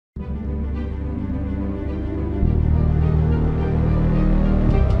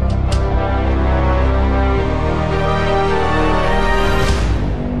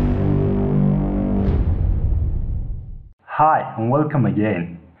and welcome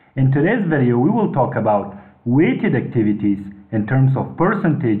again. In today's video, we will talk about weighted activities in terms of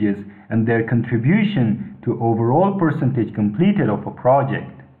percentages and their contribution to overall percentage completed of a project.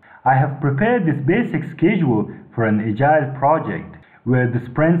 I have prepared this basic schedule for an Agile project where the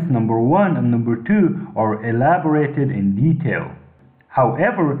sprints number 1 and number 2 are elaborated in detail.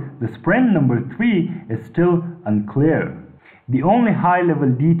 However, the sprint number 3 is still unclear. The only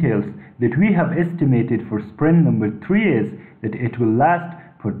high-level details that we have estimated for sprint number 3 is that it will last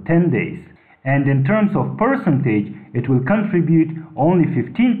for 10 days. And in terms of percentage, it will contribute only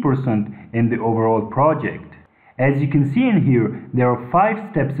 15% in the overall project. As you can see in here, there are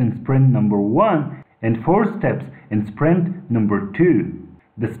 5 steps in sprint number 1 and 4 steps in sprint number 2.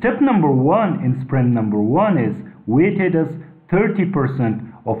 The step number 1 in sprint number 1 is weighted as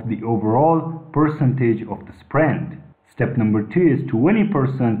 30% of the overall percentage of the sprint. Step number 2 is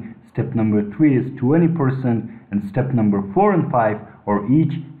 20%, step number 3 is 20%, and step number 4 and 5 are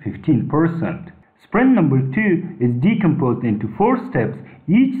each 15%. Sprint number 2 is decomposed into 4 steps.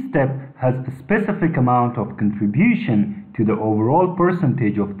 Each step has a specific amount of contribution to the overall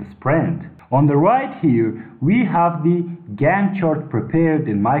percentage of the sprint. On the right here, we have the Gantt chart prepared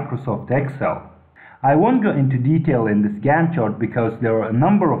in Microsoft Excel. I won't go into detail in this Gantt chart because there are a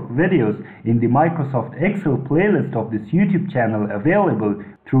number of videos in the Microsoft Excel playlist of this YouTube channel available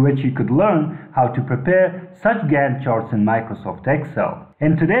through which you could learn how to prepare such Gantt charts in Microsoft Excel.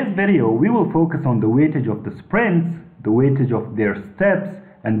 In today's video, we will focus on the weightage of the sprints, the weightage of their steps,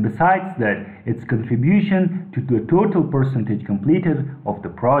 and besides that, its contribution to the total percentage completed of the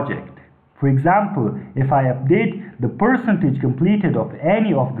project. For example, if I update the percentage completed of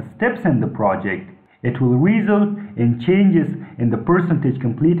any of the steps in the project, it will result in changes in the percentage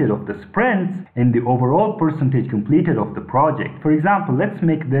completed of the sprints and the overall percentage completed of the project. For example, let's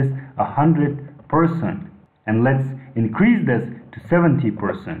make this 100% and let's increase this to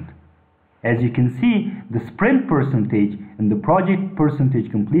 70%. As you can see, the sprint percentage and the project percentage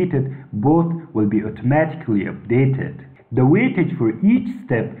completed both will be automatically updated. The weightage for each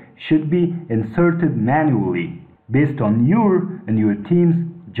step should be inserted manually based on your and your team's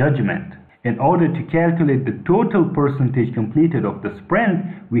judgment. In order to calculate the total percentage completed of the sprint,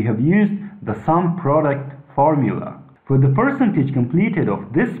 we have used the sum product formula. For the percentage completed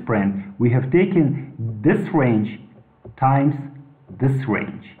of this sprint, we have taken this range times this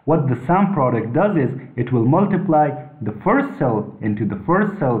range. What the sum product does is, it will multiply the first cell into the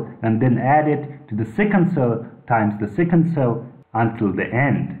first cell and then add it to the second cell times the second cell until the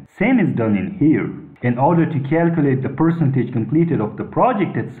end. Same is done in here. In order to calculate the percentage completed of the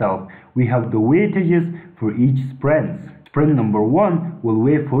project itself, we have the weightages for each sprint. Sprint number 1 will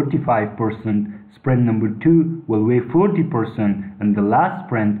weigh 45%, sprint number 2 will weigh 40%, and the last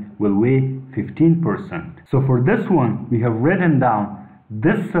sprint will weigh 15%. So for this one, we have written down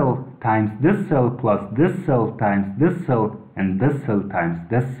this cell times this cell plus this cell times this cell and this cell times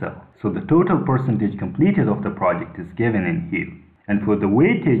this cell. So the total percentage completed of the project is given in here. And for the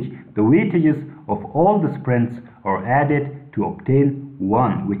weightages of all the sprints are added to obtain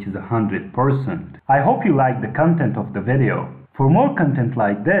 1, which is 100%. I hope you like the content of the video. For more content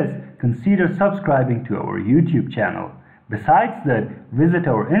like this, consider subscribing to our YouTube channel. Besides that, visit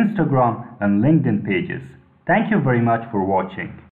our Instagram and LinkedIn pages. Thank you very much for watching.